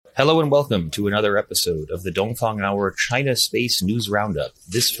Hello and welcome to another episode of the Dongfang Hour China Space News Roundup.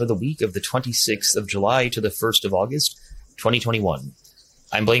 This for the week of the 26th of July to the 1st of August, 2021.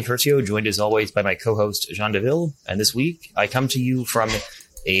 I'm Blaine Curcio, joined as always by my co-host Jean Deville, and this week I come to you from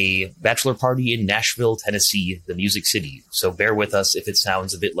a bachelor party in Nashville, Tennessee, the Music City. So bear with us if it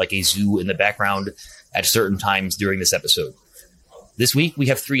sounds a bit like a zoo in the background at certain times during this episode. This week, we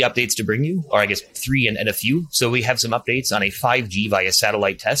have 3 updates to bring you, or I guess 3 and a few. So we have some updates on a 5G via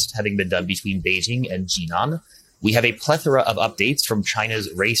satellite test having been done between Beijing and Jinan. We have a plethora of updates from China's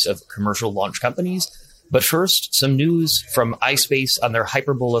race of commercial launch companies. But first, some news from iSpace on their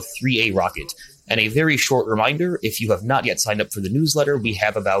Hyperbola 3A rocket. And a very short reminder, if you have not yet signed up for the newsletter, we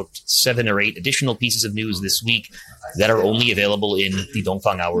have about 7 or 8 additional pieces of news this week that are only available in the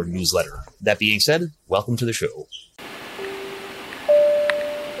Dongfang Hour newsletter. That being said, welcome to the show.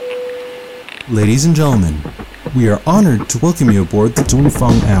 Ladies and gentlemen, we are honored to welcome you aboard the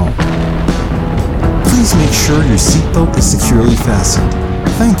Dongfang Hour. Please make sure your seatbelt is securely fastened.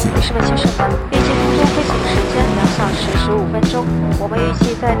 Thank you. 女士们、先生们，预计空中飞行时间2小时15分钟，我们预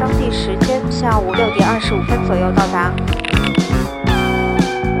计在当地时间下午6点25分左右到达。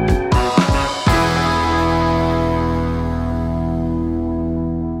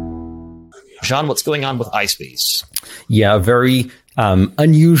Jean, what's going on with iSpace? Yeah, very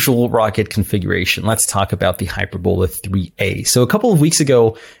unusual rocket configuration. Let's talk about the Hyperbola 3A. So a couple of weeks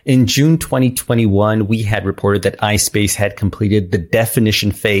ago, in June 2021, we had reported that iSpace had completed the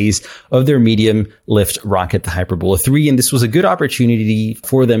definition phase of their medium lift rocket, the Hyperbola 3. And this was a good opportunity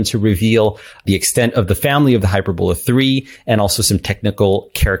for them to reveal the extent of the family of the Hyperbola 3 and also some technical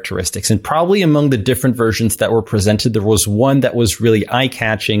characteristics. And probably among the different versions that were presented, there was one that was really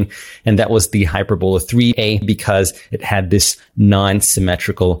eye-catching, and that was the Hyperbola 3A because it had this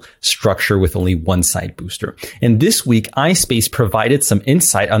non-symmetrical structure with only one side booster. And this week, iSpace provided some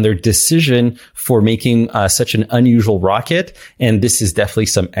insight on their decision for making such an unusual rocket. And this is definitely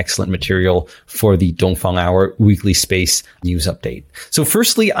some excellent material for the Dongfang Hour weekly space news update. So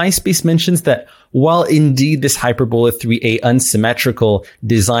firstly, iSpace mentions that while indeed this Hyperbola 3A unsymmetrical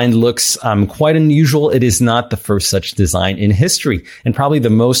design looks quite unusual, it is not the first such design in history. And probably the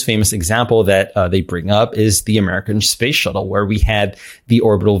most famous example that they bring up is the American Space Shuttle, where we had the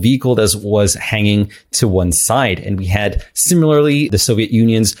orbital vehicle that was hanging to one side. And we had similarly the Soviet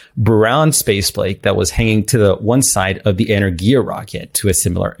Union's Buran spaceplane that was hanging to the one side of the Energia rocket to a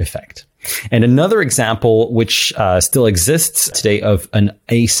similar effect. And another example, which still exists today of an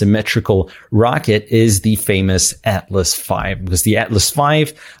asymmetrical rocket, is the famous Atlas V, because the Atlas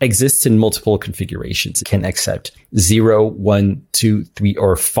V exists in multiple configurations. It can accept 0, 1, 2, 3,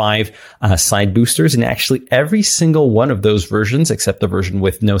 or 5 side boosters. And actually every single one of those versions, except the version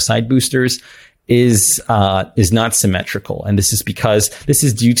with no side boosters, is not symmetrical. And this is because this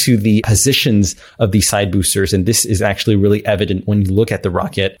is due to the positions of the side boosters. And this is actually really evident when you look at the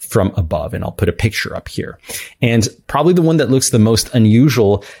rocket from above. And I'll put a picture up here. And probably the one that looks the most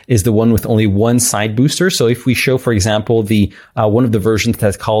unusual is the one with only one side booster. So if we show, for example, the one of the versions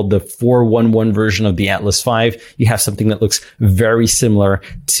that's called the 411 version of the Atlas V, you have something that looks very similar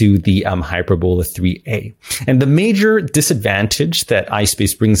to the Hyperbola 3A. And the major disadvantage that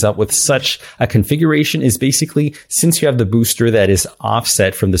iSpace brings up with such a configuration is basically, since you have the booster that is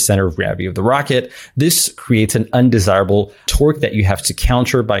offset from the center of gravity of the rocket, this creates an undesirable torque that you have to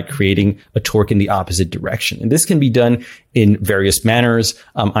counter by creating a torque in the opposite direction. And this can be done in various manners.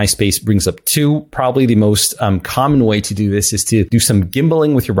 iSpace brings up 2. Probably the most common way to do this is to do some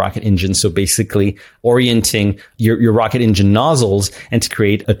gimbaling with your rocket engine. So basically orienting your rocket engine nozzles and to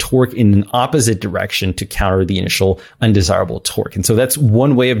create a torque in an opposite direction to counter the initial undesirable torque. And so that's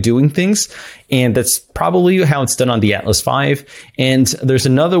one way of doing things. And that's probably how it's done on the Atlas V. And there's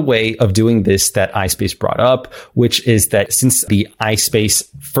another way of doing this that iSpace brought up, which is that since the iSpace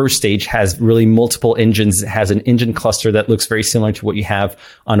first stage has really multiple engines, it has an engine cluster that looks very similar to what you have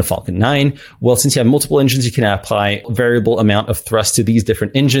on a Falcon 9. Well, since you have multiple engines, you can apply a variable amount of thrust to these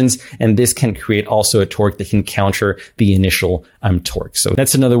different engines. And this can create also a torque that can counter the initial torque. So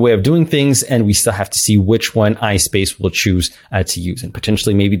that's another way of doing things. And we still have to see which one iSpace will choose to use. And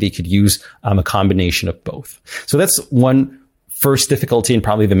potentially maybe they could use a combination of both. So that's one first difficulty and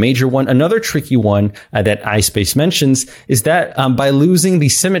probably the major one. Another tricky one that iSpace mentions is that by losing the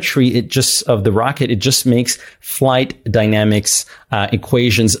symmetry of the rocket, it just makes flight dynamics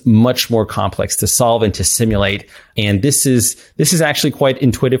equations much more complex to solve and to simulate. And this is actually quite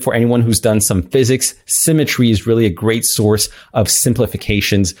intuitive for anyone who's done some physics. Symmetry is really a great source of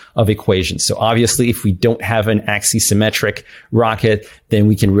simplifications of equations. So obviously, if we don't have an axisymmetric rocket, then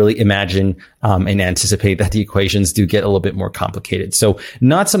we can really imagine and anticipate that the equations do get a little bit more complicated. So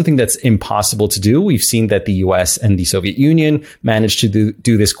not something that's impossible to do. We've seen that the US and the Soviet Union managed to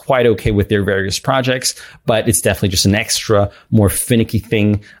do this quite okay with their various projects, but it's definitely just an extra, more finicky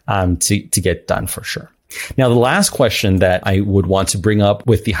thing to get done for sure. Now, the last question that I would want to bring up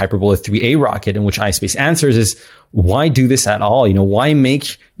with the Hyperbola 3A rocket, in which iSpace answers, is why do this at all? Why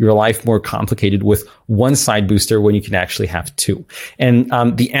make your life more complicated with one side booster when you can actually have two? And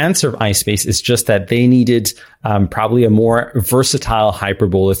the answer of iSpace is just that they needed probably a more versatile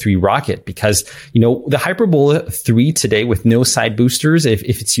Hyperbola 3 rocket, because, the Hyperbola 3 today with no side boosters, if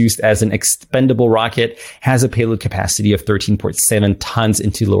it's used as an expendable rocket, has a payload capacity of 13.7 tons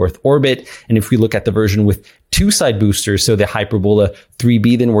into low Earth orbit. And if we look at the version with two side boosters, so the Hyperbola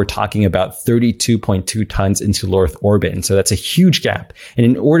 3B, then we're talking about 32.2 tons into low Earth orbit. And so that's a huge gap. And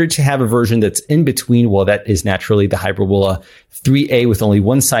in order to have a version that's in between, well, that is naturally the Hyperbola 3A with only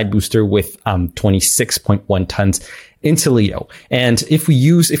one side booster with 26.1 tons into LEO. And if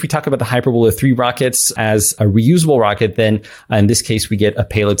we talk about the Hyperbola 3 rockets as a reusable rocket, then in this case, we get a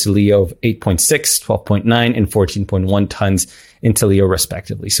payload to LEO of 8.6, 12.9, and 14.1 tons into LEO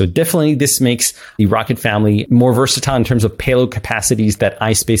respectively. So definitely this makes the rocket family more versatile in terms of payload capacities that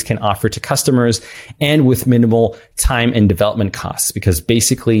iSpace can offer to customers, and with minimal time and development costs, because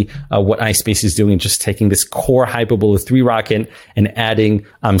basically what iSpace is doing is just taking this core Hyperbola 3 rocket and adding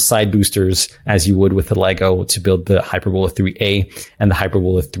side boosters as you would with the Lego to build the Hyperbola 3A and the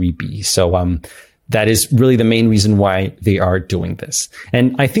Hyperbola 3B. So that is really the main reason why they are doing this.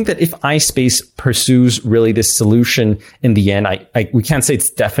 And I think that if iSpace pursues really this solution in the end, we can't say it's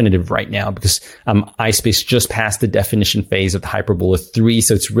definitive right now, because iSpace just passed the definition phase of the Hyperbola 3.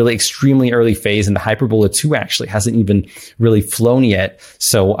 So it's really extremely early phase, and the Hyperbola 2 actually hasn't even really flown yet.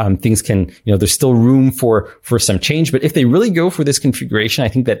 So things can, there's still room for some change. But if they really go for this configuration, I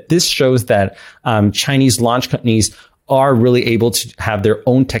think that this shows that Chinese launch companies are really able to have their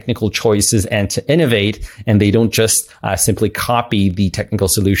own technical choices and to innovate, and they don't just simply copy the technical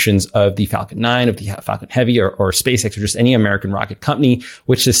solutions of the Falcon 9, of the Falcon Heavy, or SpaceX, or just any American rocket company,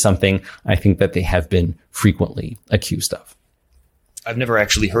 which is something I think that they have been frequently accused of. I've never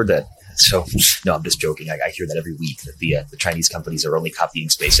actually heard that. So, no, I'm just joking. I hear that every week, that the Chinese companies are only copying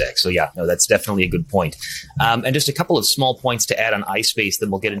SpaceX. So yeah, no, that's definitely a good point. And just a couple of small points to add on iSpace,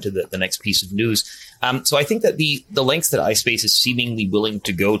 then we'll get into the next piece of news. So I think that the lengths that iSpace is seemingly willing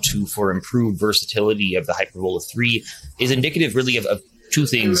to go to for improved versatility of the Hyperbola 3 is indicative really of two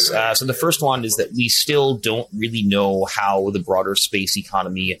things. So the first one is that we still don't really know how the broader space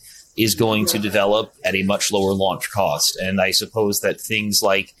economy is going to develop at a much lower launch cost. And I suppose that things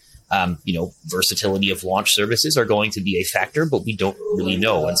like versatility of launch services are going to be a factor, but we don't really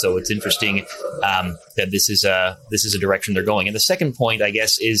know. And so it's interesting that this is a direction they're going. And the second point, I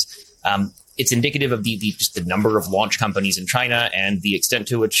guess, is it's indicative of just the number of launch companies in China and the extent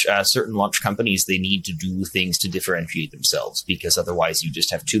to which certain launch companies, they need to do things to differentiate themselves, because otherwise you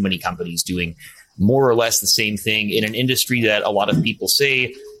just have too many companies doing more or less the same thing in an industry that a lot of people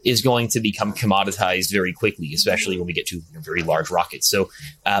say is going to become commoditized very quickly, especially when we get to very large rockets. So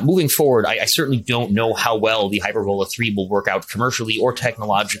moving forward, I certainly don't know how well the Hyperbola 3 will work out commercially or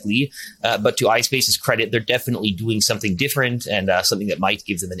technologically, but to iSpace's credit, they're definitely doing something different and something that might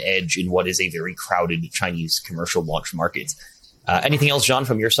give them an edge in what is a very crowded Chinese commercial launch market. Anything else, John,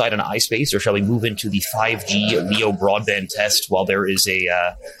 from your side on iSpace, or shall we move into the 5G LEO broadband test while there is a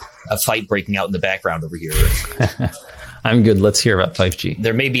fight breaking out in the background over here? I'm good. Let's hear about 5G.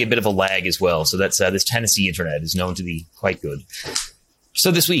 There may be a bit of a lag as well. So that's this Tennessee internet is known to be quite good. So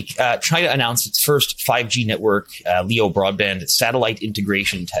this week, China announced its first 5G network LEO broadband satellite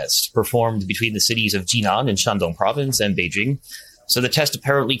integration test performed between the cities of Jinan in Shandong province and Beijing. So the test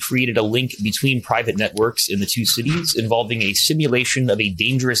apparently created a link between private networks in the two cities, involving a simulation of a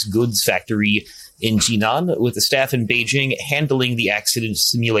dangerous goods factory in Jinan, with the staff in Beijing handling the accident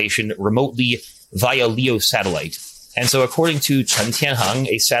simulation remotely via LEO satellite. And so according to Chen Tianheng,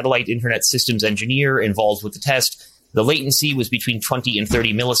 a satellite internet systems engineer involved with the test, the latency was between 20 and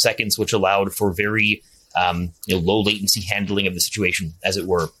 30 milliseconds, which allowed for very low latency handling of the situation, as it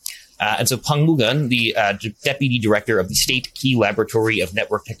were. And so Peng Mugan, the deputy director of the State Key Laboratory of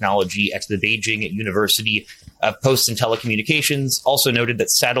Network Technology at the Beijing University of Posts and Telecommunications, also noted that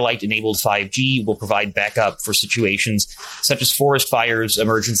satellite-enabled 5G will provide backup for situations such as forest fires,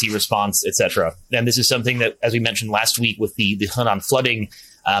 emergency response, etc. And this is something that, as we mentioned last week with the Henan flooding,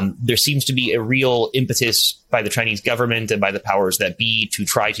 there seems to be a real impetus by the Chinese government and by the powers that be to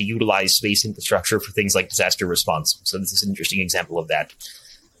try to utilize space infrastructure for things like disaster response. So this is an interesting example of that.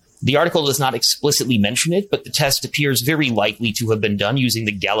 The article does not explicitly mention it, but the test appears very likely to have been done using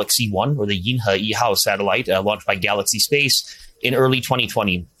the Galaxy 1 or the Yinhe Yihao satellite launched by Galaxy Space in early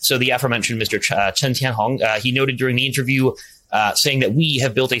 2020. So the aforementioned Mr. Chen Tianhong, he noted during the interview saying that we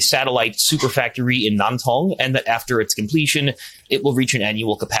have built a satellite superfactory in Nantong, and that after its completion, it will reach an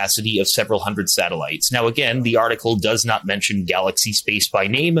annual capacity of several hundred satellites. Now, again, the article does not mention Galaxy Space by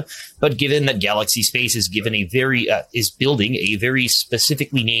name, but given that Galaxy Space is building a very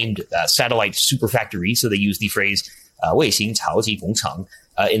specifically named satellite superfactory, so they use the phrase 卫星超级工厂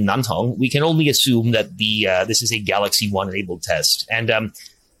in Nantong, we can only assume that this is a Galaxy 1 enabled test. And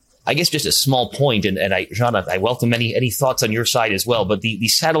I guess just a small point, and Jean, I welcome any thoughts on your side as well, but the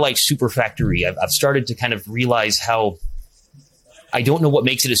satellite superfactory, I've started to kind of realize how I don't know what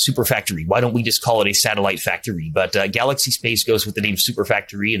makes it a superfactory. Why don't we just call it a satellite factory? But Galaxy Space goes with the name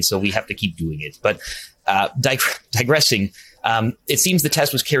superfactory, and so we have to keep doing it. But digressing, it seems the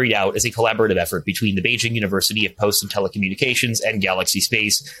test was carried out as a collaborative effort between the Beijing University of Post and Telecommunications and Galaxy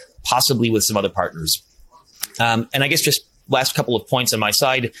Space, possibly with some other partners. And I guess just last couple of points on my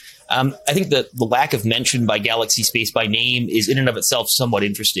side. I think that the lack of mention by Galaxy Space by name is in and of itself somewhat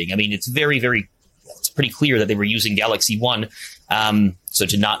interesting. I mean, it's it's pretty clear that they were using Galaxy 1. So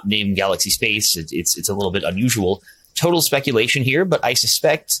to not name Galaxy Space, it's a little bit unusual. Total speculation here, but I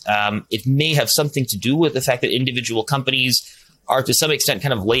suspect it may have something to do with the fact that individual companies are to some extent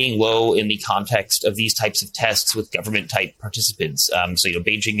kind of laying low in the context of these types of tests with government-type participants. So,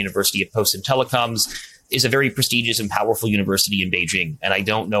 Beijing University of Post and Telecoms is a very prestigious and powerful university in Beijing. And I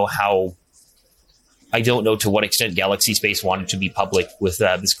don't know to what extent Galaxy Space wanted to be public with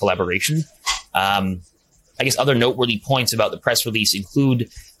this collaboration. I guess other noteworthy points about the press release include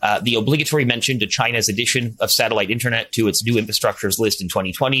the obligatory mention to China's addition of satellite internet to its new infrastructures list in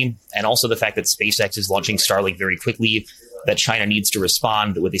 2020, and also the fact that SpaceX is launching Starlink very quickly, that China needs to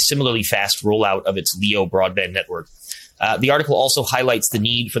respond with a similarly fast rollout of its LEO broadband network. The article also highlights the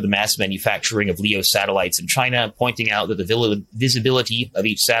need for the mass manufacturing of LEO satellites in China, pointing out that the visibility of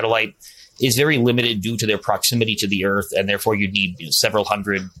each satellite is very limited due to their proximity to the Earth, and therefore you'd need several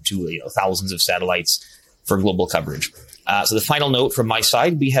hundred to thousands of satellites for global coverage. So the final note from my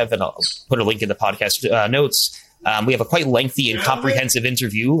side, we have, and I'll put a link in the podcast notes, we have a quite lengthy and comprehensive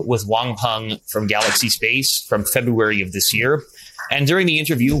interview with Wang Peng from Galaxy Space from February of this year. And during the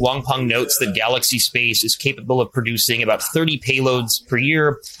interview, Wang Peng notes that Galaxy Space is capable of producing about 30 payloads per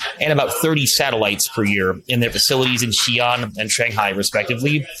year and about 30 satellites per year in their facilities in Xi'an and Shanghai,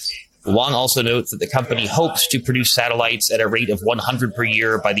 respectively. Wang also notes that the company hopes to produce satellites at a rate of 100 per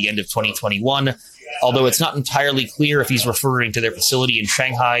year by the end of 2021, although it's not entirely clear if he's referring to their facility in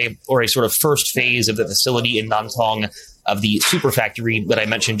Shanghai or a sort of first phase of the facility in Nantong of the superfactory that I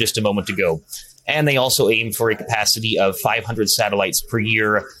mentioned just a moment ago. And they also aim for a capacity of 500 satellites per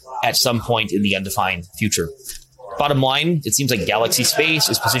year at some point in the undefined future. Bottom line, it seems like Galaxy Space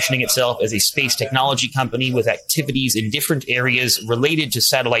is positioning itself as a space technology company with activities in different areas related to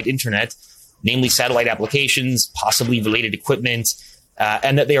satellite internet, namely satellite applications, possibly related equipment,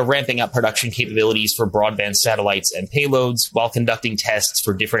 and that they are ramping up production capabilities for broadband satellites and payloads while conducting tests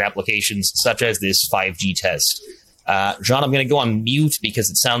for different applications, such as this 5G test. Jean, I'm going to go on mute because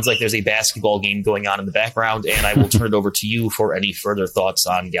it sounds like there's a basketball game going on in the background, and I will turn it over to you for any further thoughts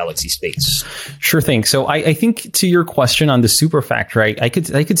on Galaxy Space. Sure thing. So I think to your question on the superfactory, I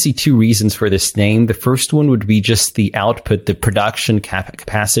could see two reasons for this name. The first one would be just the output, the production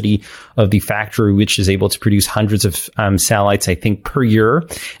capacity of the factory, which is able to produce hundreds of satellites, I think, per year.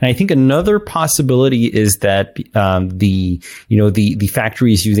 And I think another possibility is that the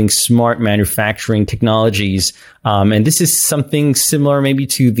factory is using smart manufacturing technologies. And this is something similar maybe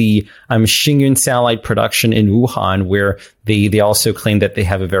to the Xingyun satellite production in Wuhan, where they also claim that they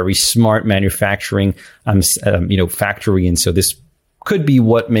have a very smart manufacturing factory. And so this could be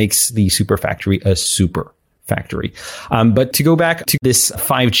what makes the super factory a super factory. But to go back to this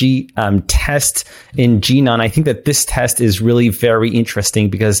 5G test in Jinan, I think that this test is really very interesting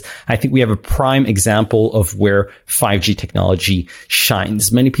because I think we have a prime example of where 5G technology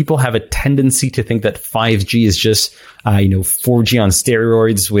shines. Many people have a tendency to think that 5G is just 4G on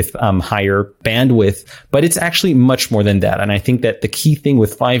steroids with higher bandwidth, but it's actually much more than that. And I think that the key thing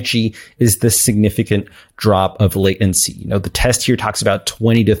with 5G is the significant drop of latency. The test here talks about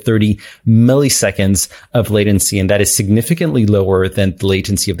 20 to 30 milliseconds of latency, and that is significantly lower than the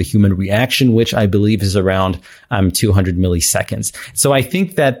latency of the human reaction, which I believe is around 200 milliseconds. So I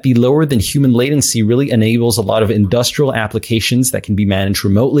think that the lower than human latency really enables a lot of industrial applications that can be managed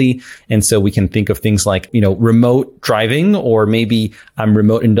remotely. And so we can think of things like, remote driving or maybe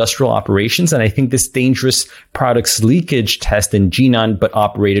remote industrial operations. And I think this dangerous products leakage test in Jinan, but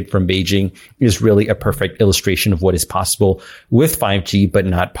operated from Beijing, is really a perfect illustration of what is possible with 5G, but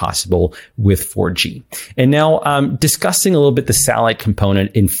not possible with 4G. And now discussing a little bit the satellite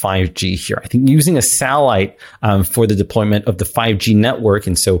component in 5G here. I think using a satellite for the deployment of the 5G network.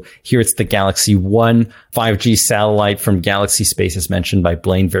 And so here it's the Galaxy 1 5G satellite from Galaxy Space, as mentioned by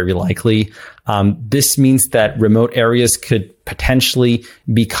Blaine, very likely. This means that remote areas could potentially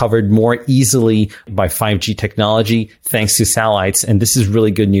be covered more easily by 5G technology thanks to satellites. And this is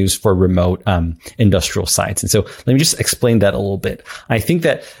really good news for remote industrial sites. And so let me just explain that a little bit. I think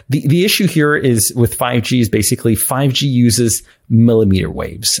that the issue here is with 5G is basically 5G uses millimeter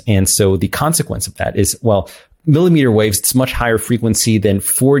waves. And so the consequence of that is, well, millimeter waves, it's much higher frequency than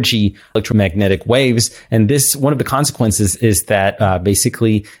 4G electromagnetic waves. And this, one of the consequences is that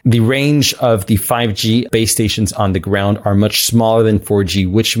basically the range of the 5G base stations on the ground are much smaller than 4G,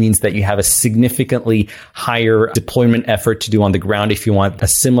 which means that you have a significantly higher deployment effort to do on the ground if you want a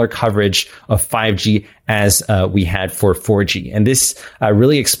similar coverage of 5G as we had for 4G. And this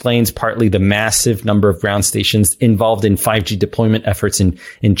really explains partly the massive number of ground stations involved in 5G deployment efforts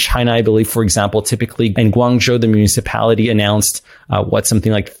in China. I believe, for example, typically in Guangzhou, the municipality announced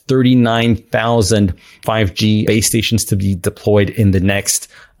something like 39,000 5G base stations to be deployed in the next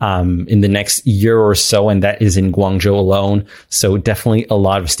year or so, and that is in Guangzhou alone. So definitely a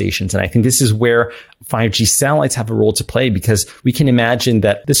lot of stations. And I think this is where 5G satellites have a role to play, because we can imagine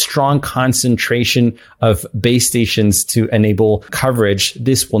that the strong concentration of base stations to enable coverage,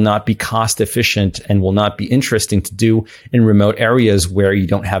 this will not be cost efficient and will not be interesting to do in remote areas where you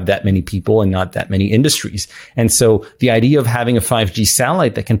don't have that many people and not that many industries. And so the idea of having a 5G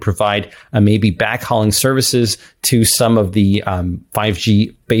satellite that can provide maybe backhauling services to some of the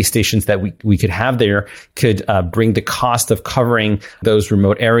 5G base stations that we could have there could bring the cost of covering those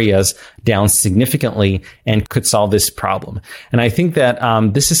remote areas down significantly and could solve this problem. And I think that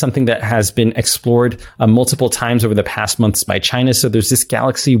this is something that has been explored multiple times over the past months by China. So there's this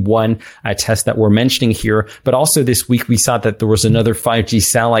Galaxy 1 test that we're mentioning here, but also this week we saw that there was another 5G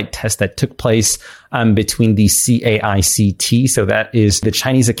satellite test that took place between the CAICT, so that is the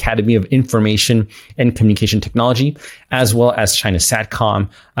Chinese Academy of Information and Communication Technology, as well as China Satcom,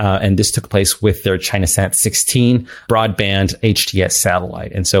 and this took place with their ChinaSat 16 broadband HTS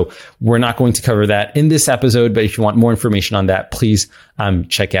satellite. And so we're not going to cover that in this episode, but if you want more information on that, please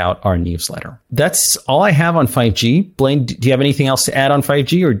check out our newsletter. That's all I have on 5G. Blaine, do you have anything else to add on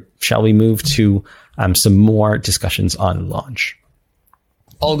 5G, or shall we move to some more discussions on launch?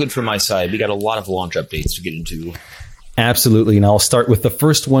 All good from my side. We got a lot of launch updates to get into. Absolutely. And I'll start with the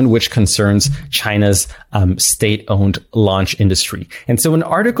first one, which concerns China's state-owned launch industry. And so an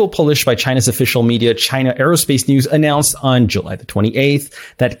article published by China's official media, China Aerospace News, announced on July the 28th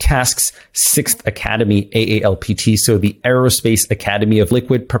that CASC's 6th Academy, AALPT, so the Aerospace Academy of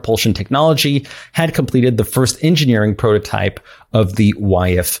Liquid Propulsion Technology, had completed the first engineering prototype of the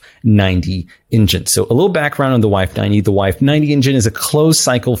YF-90 engine. So a little background on the YF-90. The YF-90 engine is a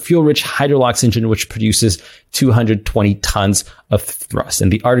closed-cycle, fuel-rich Hydrolox engine which produces 220 tons of thrust.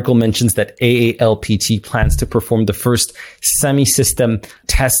 And the article mentions that AALPT plans to perform the first semi-system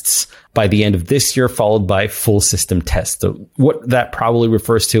tests by the end of this year, followed by full system tests. So what that probably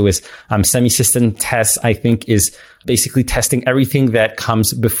refers to is semi-system tests, I think, is basically testing everything that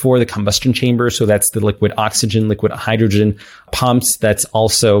comes before the combustion chamber. So that's the liquid oxygen, liquid hydrogen pumps. That's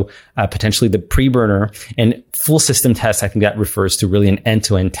also potentially the pre-burner. And full system test, I think that refers to really an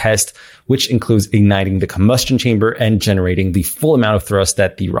end-to-end test, which includes igniting the combustion chamber and generating the full amount of thrust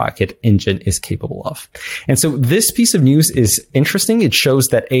that the rocket engine is capable of. And so this piece of news is interesting. It shows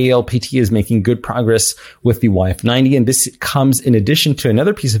that AALPT is making good progress with the YF-90. And this comes in addition to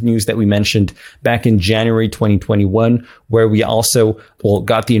another piece of news that we mentioned back in January 2021, where we also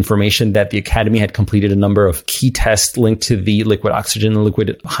got the information that the Academy had completed a number of key tests linked to the liquid oxygen and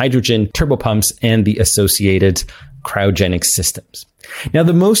liquid hydrogen turbopumps and the associated cryogenic systems. Now,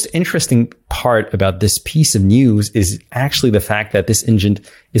 the most interesting part about this piece of news is actually the fact that this engine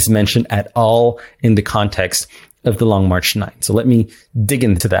is mentioned at all in the context of the Long March 9. So let me dig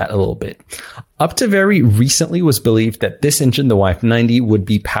into that a little bit. Up to very recently was believed that this engine, the YF-90, would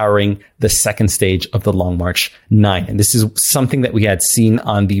be powering the second stage of the Long March 9. And this is something that we had seen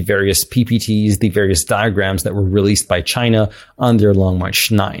on the various PPTs, the various diagrams that were released by China on their Long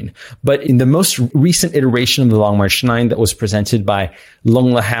March 9. But in the most recent iteration of the Long March 9 that was presented by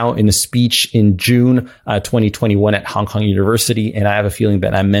Long Lehao in a speech in June 2021 at Hong Kong University, and I have a feeling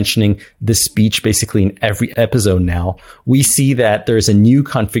that I'm mentioning this speech basically in every episode now, we see that there's a new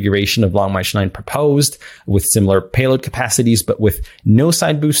configuration of Long March 9 been proposed with similar payload capacities, but with no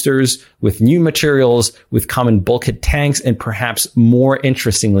side boosters, with new materials, with common bulkhead tanks, and perhaps more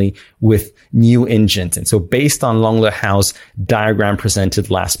interestingly, with new engines. And so based on Long Le Hao's diagram presented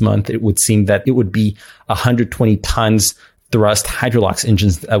last month, it would seem that it would be 120 tons thrust Hydrolox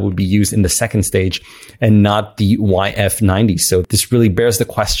engines that would be used in the second stage and not the YF90. So this really bears the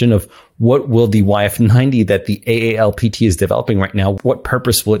question of what will the YF90 that the AALPT is developing right now, what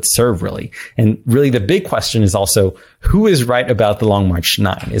purpose will it serve really? And really the big question is also, who is right about the Long March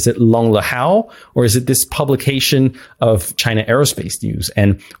 9? Is it Long Le Hao or is it this publication of China Aerospace News?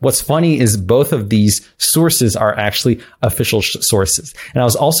 And what's funny is both of these sources are actually official sources. And I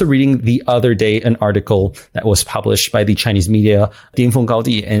was also reading the other day an article that was published by the Chinese media, Dingfeng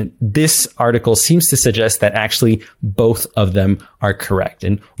Gaodi, and this article seems to suggest that actually both of them are correct.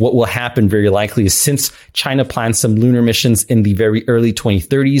 And what will happen very likely is since China plans some lunar missions in the very early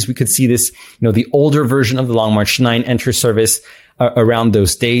 2030s, we could see this, the older version of the Long March 9 enter service around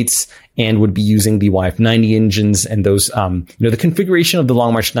those dates and would be using the YF90 engines and those, the configuration of the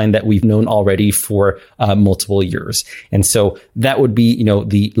Long March 9 that we've known already for multiple years. And so that would be,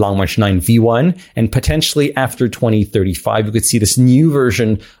 the Long March 9 V1, and potentially after 2035, you could see this new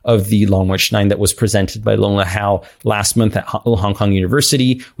version of the Long March 9 that was presented by Long Le Hao last month at Hong Kong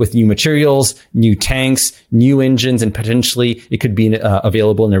University with new materials, new tanks, new engines, and potentially it could be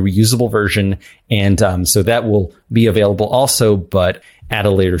available in a reusable version. And so that will be available also, but at a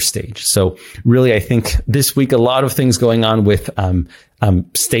later stage. So really, I think this week, a lot of things going on with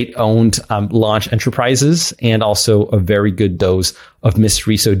state-owned launch enterprises and also a very good dose of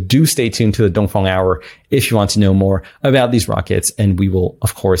mystery. So do stay tuned to the Dongfang Hour if you want to know more about these rockets. And we will,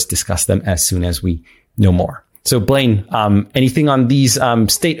 of course, discuss them as soon as we know more. So Blaine, anything on these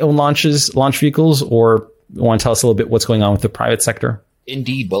state-owned launch vehicles, or want to tell us a little bit what's going on with the private sector?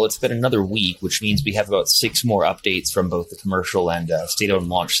 Indeed. Well, it's been another week, which means we have about 6 more updates from both the commercial and state-owned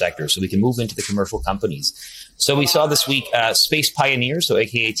launch sector. So we can move into the commercial companies. So we saw this week Space Pioneer, so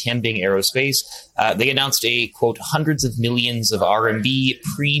aka Tianbing Aerospace. They announced a, quote, hundreds of millions of RMB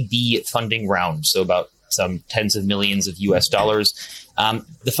pre-B funding round. So about some tens of millions of US dollars.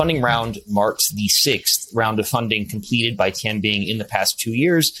 The funding round marks the 6th round of funding completed by Tianbing in the past 2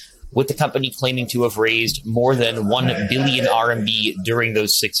 years, with the company claiming to have raised more than 1 billion RMB during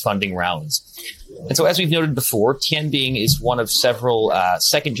those 6 funding rounds. And so, as we've noted before, Tianbing is one of several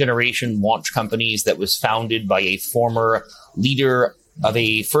second-generation launch companies that was founded by a former leader of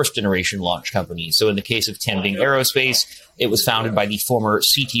a first-generation launch company. So in the case of Tianbing Aerospace, it was founded by the former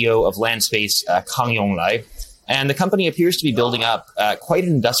CTO of Landspace, Kang Yonglai. And the company appears to be building up quite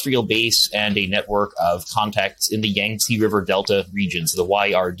an industrial base and a network of contacts in the Yangtze River Delta regions, the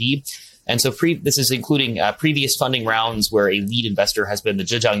YRD. And so this is including previous funding rounds where a lead investor has been the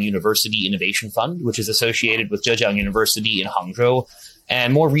Zhejiang University Innovation Fund, which is associated with Zhejiang University in Hangzhou.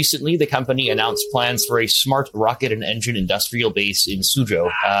 And more recently, the company announced plans for a smart rocket and engine industrial base in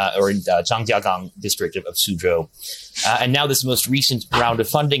Suzhou, or in Zhangjiagang district of Suzhou. And now this most recent round of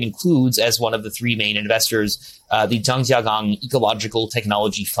funding includes, as one of the 3 main investors, the Zhangjiagang Ecological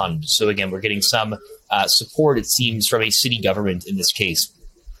Technology Fund. So again, we're getting some support, it seems, from a city government in this case.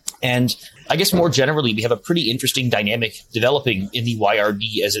 And I guess more generally, we have a pretty interesting dynamic developing in the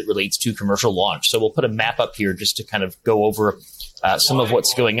YRD as it relates to commercial launch. So we'll put a map up here just to kind of go over some of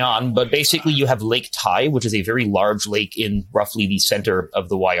what's going on. But basically, you have Lake Tai, which is a very large lake in roughly the center of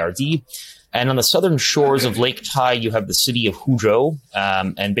the YRD. And on the southern shores of Lake Tai, you have the city of Huzhou,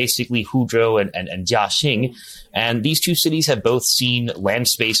 and basically Huzhou and Jiaxing. And these 2 cities have both seen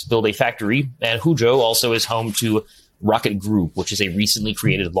Landspace build a factory. And Huzhou also is home to Rocket Group, which is a recently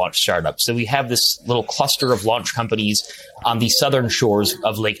created launch startup. So we have this little cluster of launch companies on the southern shores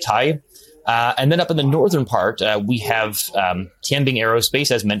of Lake Tai. And then up in the northern part, we have Tianbing Aerospace,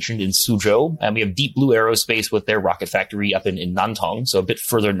 as mentioned, in Suzhou. And we have Deep Blue Aerospace with their rocket factory up in Nantong, so a bit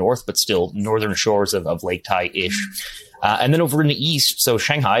further north, but still northern shores of Lake Tai-ish. And then over in the east, so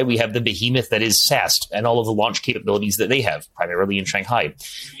Shanghai, we have the behemoth that is SAST and all of the launch capabilities that they have, primarily in Shanghai.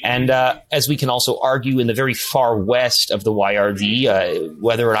 And as we can also argue, in the very far west of the YRD,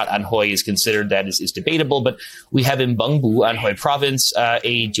 whether or not Anhui is considered that is debatable, but we have in Bengbu, Anhui province,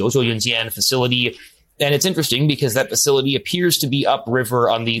 a Jiuzhou Yunjian facility. And it's interesting because that facility appears to be upriver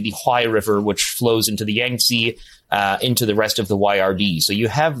on the Huai River, which flows into the Yangtze, into the rest of the YRD. So you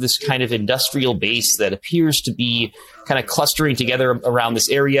have this kind of industrial base that appears to be kind of clustering together around this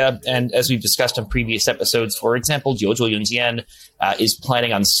area. And as we've discussed on previous episodes, for example, Jiuzhou Yunjian is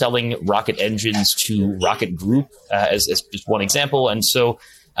planning on selling rocket engines to Rocket Group as just one example. And so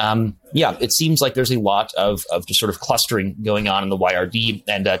it seems like there's a lot of just sort of clustering going on in the YRD,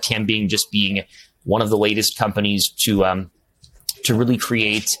 and Tianbing just being one of the latest companies to really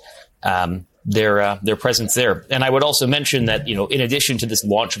create their presence there. And I would also mention that, in addition to this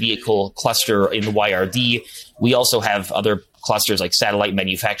launch vehicle cluster in the YRD, we also have other clusters like satellite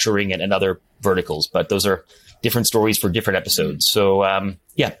manufacturing and other verticals, but those are different stories for different episodes. So,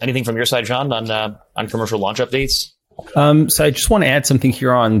 anything from your side, John, on commercial launch updates? So I just want to add something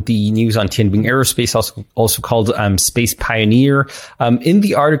here on the news on Tianbing Aerospace, also called Space Pioneer. In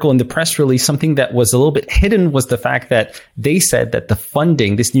the article, in the press release, something that was a little bit hidden was the fact that they said that the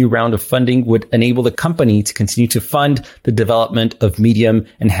funding, this new round of funding, would enable the company to continue to fund the development of medium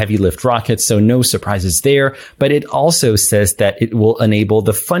and heavy lift rockets. So no surprises there. But it also says that it will enable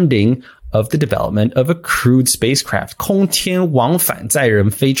the funding of the development of a crewed spacecraft, 空天往返载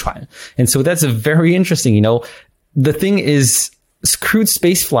人飞船. And so that's a very interesting, the thing is, crewed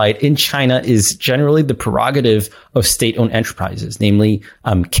spaceflight in China is generally the prerogative of state-owned enterprises, namely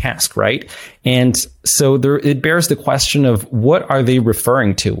CASC, right? And so it bears the question of what are they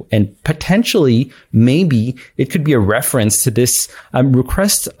referring to? And potentially, maybe it could be a reference to this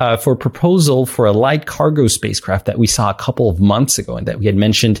request for proposal for a light cargo spacecraft that we saw a couple of months ago and that we had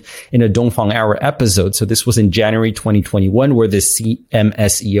mentioned in a Dongfang Hour episode. So this was in January 2021, where the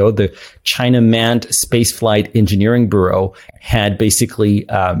CMSEO, the China Manned Spaceflight Engineering Bureau, had basically,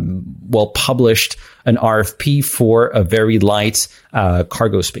 published an RFP for a very light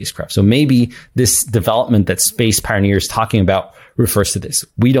cargo spacecraft. So maybe this development that Space Pioneer is talking about refers to this.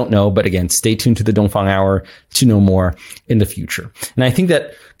 We don't know, but again, stay tuned to the Dongfang Hour to know more in the future. And I think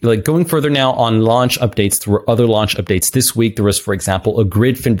that going further now on launch updates, there were other launch updates this week. There was, for example, a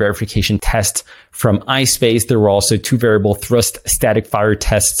grid fin verification test from iSpace. There were also 2 variable thrust static fire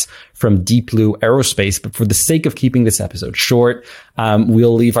tests from Deep Blue Aerospace. But for the sake of keeping this episode short,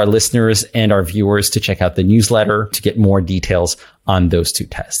 we'll leave our listeners and our viewers to check out the newsletter to get more details on those 2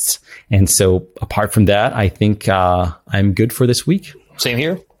 tests. And so apart from that, I think I'm good for this week. Same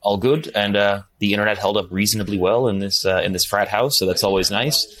here. All good. And the internet held up reasonably well in this frat house. So that's always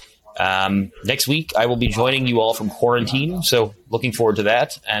nice. Next week, I will be joining you all from quarantine. So looking forward to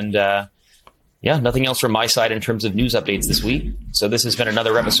that. And nothing else from my side in terms of news updates this week. So this has been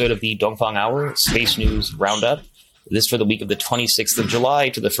another episode of the Dongfang Hour Space News Roundup. This for the week of the 26th of July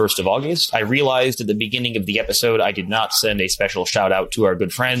to the 1st of August. I realized at the beginning of the episode I did not send a special shout out to our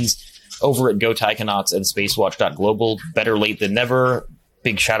good friends over at GoTaikonauts and Spacewatch.global. Better late than never.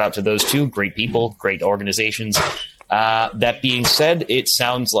 Big shout out to those 2. Great people, great organizations. That being said, it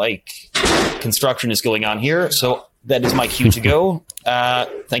sounds like construction is going on here. So that is my cue to go.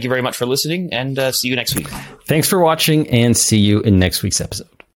 Thank you very much for listening, and see you next week. Thanks for watching, and see you in next week's episode.